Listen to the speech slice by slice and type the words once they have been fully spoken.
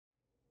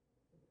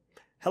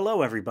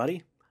Hello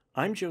everybody,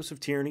 I'm Joseph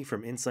Tierney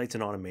from Insights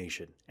in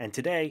Automation, and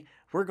today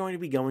we're going to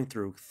be going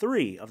through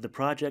 3 of the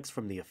projects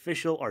from the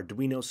official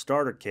Arduino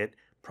Starter Kit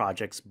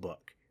projects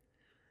book.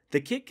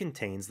 The kit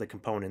contains the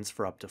components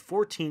for up to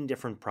 14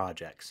 different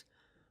projects,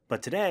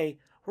 but today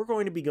we're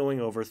going to be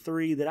going over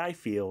 3 that I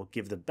feel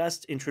give the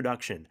best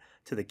introduction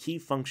to the key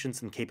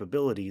functions and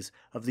capabilities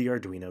of the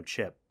Arduino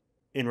chip,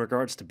 in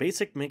regards to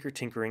basic maker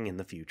tinkering in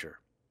the future.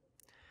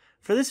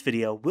 For this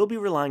video, we'll be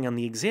relying on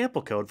the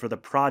example code for the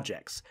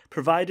projects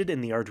provided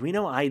in the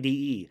Arduino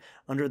IDE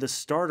under the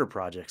Starter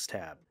Projects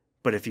tab.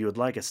 But if you would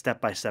like a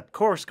step-by-step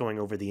course going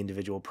over the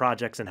individual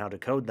projects and how to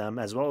code them,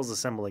 as well as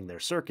assembling their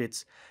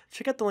circuits,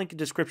 check out the link in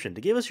the description to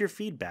give us your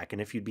feedback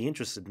and if you'd be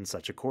interested in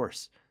such a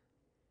course.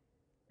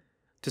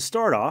 To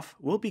start off,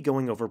 we'll be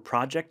going over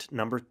project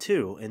number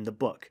 2 in the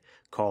book,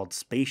 called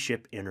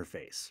Spaceship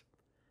Interface.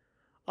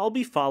 I'll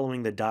be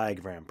following the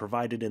diagram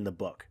provided in the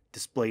book,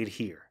 displayed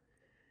here.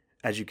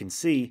 As you can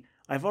see,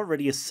 I've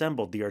already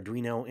assembled the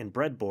Arduino and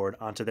breadboard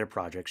onto their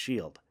project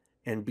shield,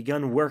 and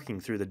begun working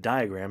through the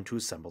diagram to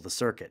assemble the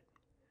circuit.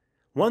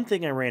 One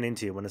thing I ran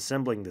into when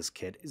assembling this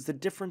kit is the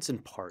difference in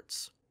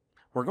parts.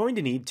 We're going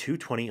to need 2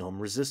 20-ohm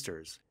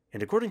resistors,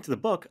 and according to the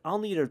book, I'll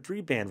need a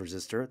 3-band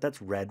resistor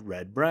that's red,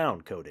 red,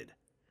 brown coded.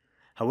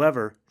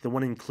 However, the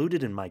one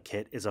included in my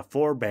kit is a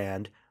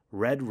 4-band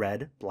red,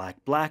 red,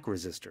 black, black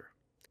resistor.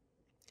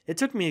 It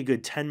took me a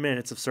good 10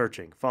 minutes of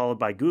searching, followed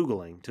by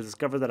Googling, to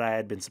discover that I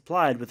had been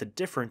supplied with a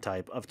different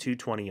type of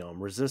 220-ohm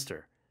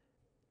resistor.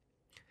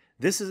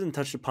 This isn't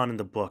touched upon in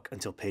the book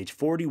until page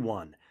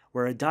 41,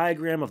 where a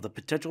diagram of the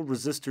potential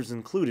resistors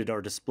included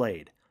are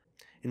displayed.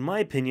 In my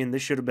opinion,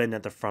 this should have been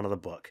at the front of the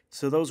book,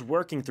 so those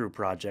working through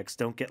projects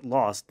don't get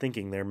lost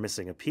thinking they're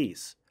missing a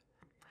piece.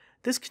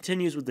 This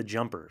continues with the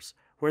jumpers,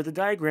 where the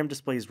diagram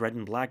displays red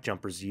and black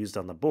jumpers used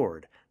on the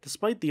board,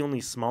 despite the only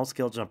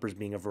small-scale jumpers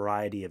being a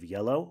variety of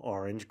yellow,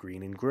 orange,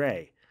 green, and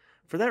gray.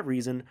 For that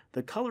reason,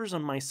 the colors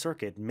on my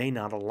circuit may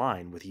not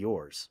align with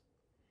yours.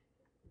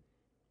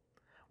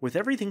 With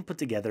everything put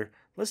together,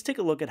 let's take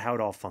a look at how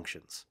it all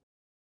functions.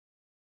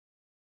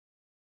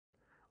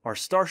 Our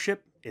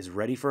Starship is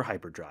ready for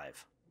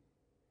hyperdrive.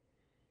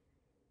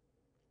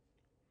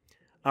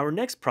 Our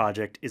next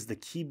project is the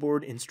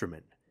keyboard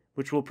instrument,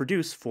 which will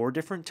produce 4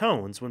 different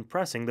tones when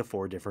pressing the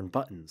 4 different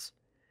buttons.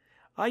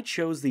 I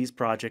chose these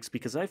projects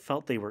because I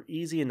felt they were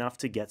easy enough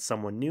to get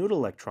someone new to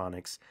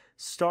electronics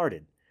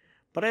started,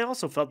 but I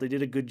also felt they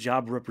did a good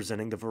job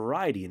representing the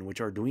variety in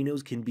which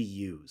Arduinos can be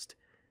used.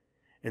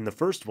 In the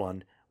first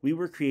one, we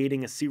were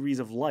creating a series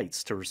of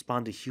lights to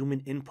respond to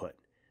human input.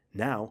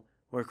 Now,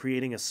 we're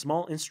creating a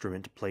small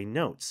instrument to play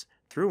notes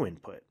through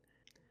input.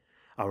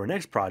 Our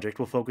next project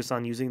will focus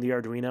on using the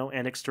Arduino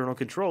and external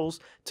controls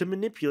to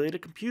manipulate a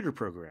computer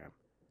program.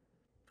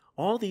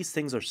 All these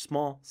things are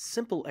small,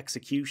 simple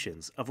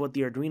executions of what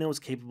the Arduino is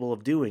capable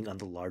of doing on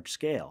the large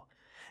scale.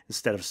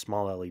 Instead of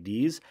small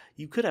LEDs,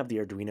 you could have the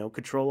Arduino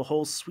control a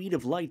whole suite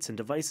of lights and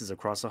devices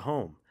across a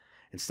home.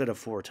 Instead of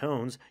 4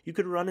 tones, you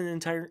could run an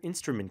entire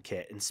instrument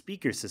kit and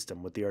speaker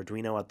system with the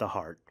Arduino at the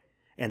heart.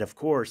 And of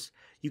course,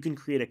 you can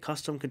create a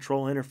custom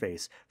control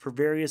interface for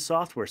various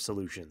software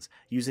solutions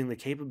using the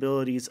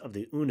capabilities of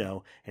the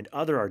Uno and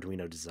other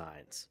Arduino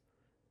designs.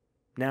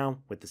 Now,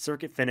 with the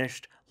circuit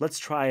finished, let's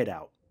try it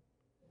out.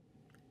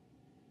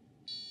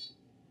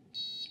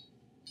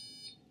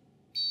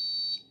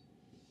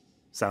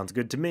 Sounds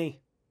good to me.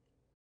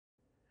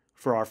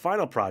 For our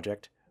final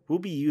project, we'll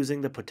be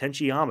using the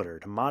potentiometer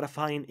to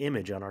modify an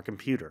image on our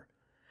computer.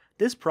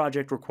 This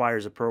project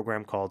requires a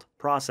program called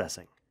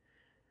processing,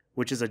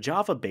 which is a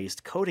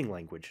Java-based coding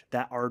language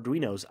that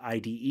Arduino's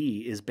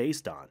IDE is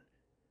based on.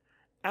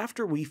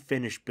 After we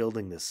finish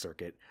building this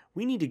circuit,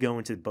 we need to go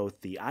into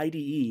both the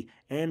IDE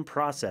and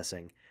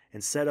processing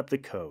and set up the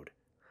code.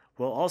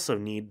 We'll also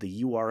need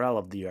the URL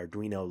of the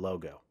Arduino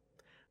logo.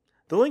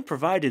 The link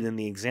provided in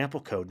the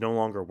example code no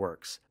longer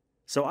works,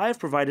 so I have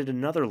provided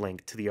another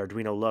link to the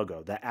Arduino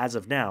logo that as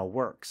of now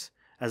works,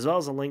 as well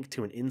as a link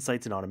to an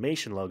Insights in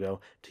Automation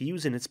logo to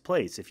use in its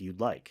place if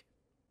you'd like.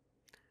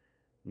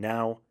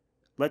 Now,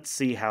 let's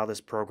see how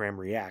this program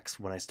reacts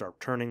when I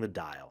start turning the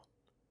dial.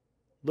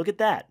 Look at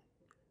that!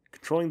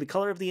 Controlling the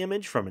color of the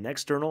image from an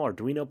external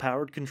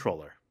Arduino-powered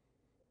controller.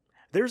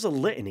 There's a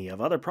litany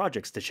of other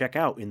projects to check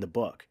out in the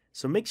book,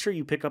 so make sure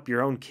you pick up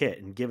your own kit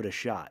and give it a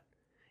shot.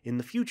 In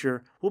the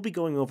future, we'll be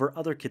going over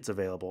other kits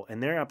available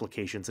and their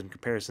applications in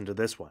comparison to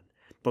this one,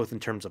 both in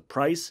terms of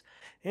price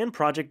and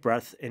project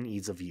breadth and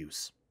ease of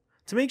use.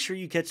 To make sure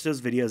you catch those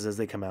videos as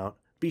they come out,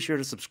 be sure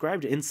to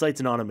subscribe to Insights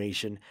in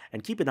Automation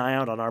and keep an eye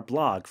out on our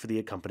blog for the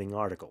accompanying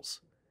articles.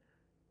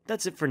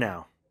 That's it for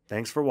now.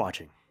 Thanks for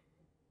watching.